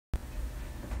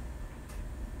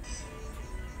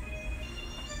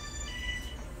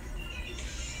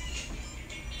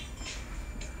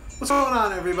What's going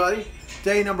on, everybody?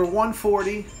 Day number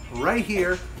 140 right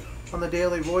here on the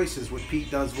Daily Voices with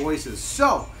Pete Does Voices.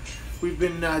 So, we've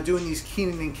been doing these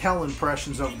Kenan Kel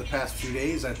impressions over the past few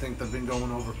days. I think they've been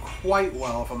going over quite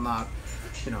well, if I'm not,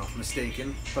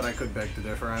 mistaken. But I could beg to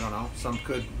differ. I don't know. Some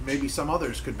could, maybe some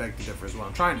others could beg to differ is what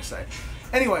I'm trying to say.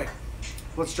 Anyway,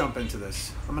 let's jump into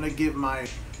this. I'm going to give my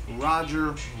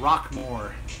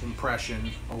Rockmore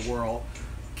impression a whirl.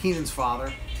 Kenan's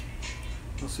father.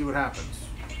 We'll see what happens.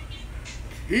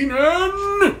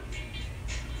 Kenan!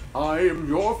 I am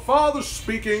your father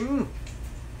speaking.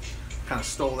 Kind of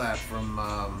stole that from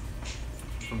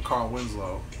Carl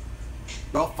Winslow.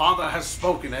 Your father has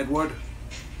spoken, Edward.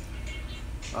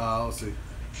 Let's see.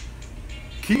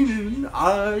 Kenan,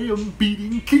 I am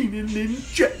beating Kenan in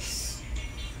chess.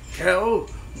 Kel,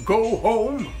 go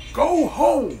home. Go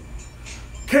home.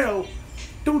 Kel,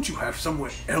 don't you have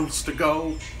somewhere else to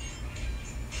go?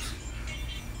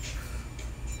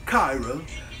 Kyra,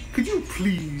 could you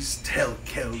please tell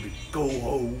Kel to go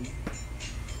home?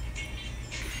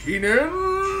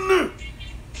 Kenan!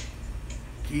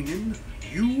 Kenan,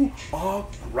 you are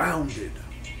grounded.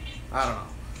 I don't know.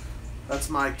 That's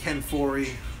my Ken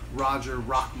Foree, Roger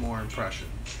Rockmore impression.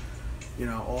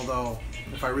 Although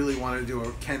if I really wanted to do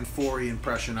a Ken Foree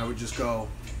impression, I would just go,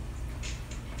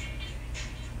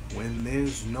 when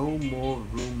there's no more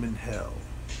room in hell,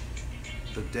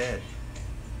 the dead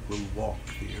will walk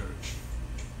the earth.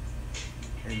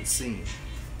 End scene.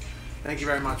 Thank you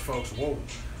very much, folks. Whoa.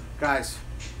 Guys,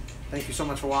 thank you so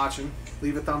much for watching.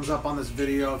 Leave a thumbs up on this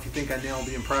video if you think I nailed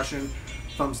the impression.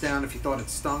 Thumbs down if you thought it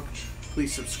stunk.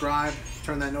 Please subscribe.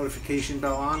 Turn that notification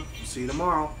bell on. We'll see you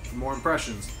tomorrow for more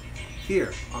impressions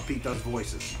here on Pete Does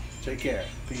Voices. Take care.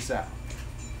 Peace out.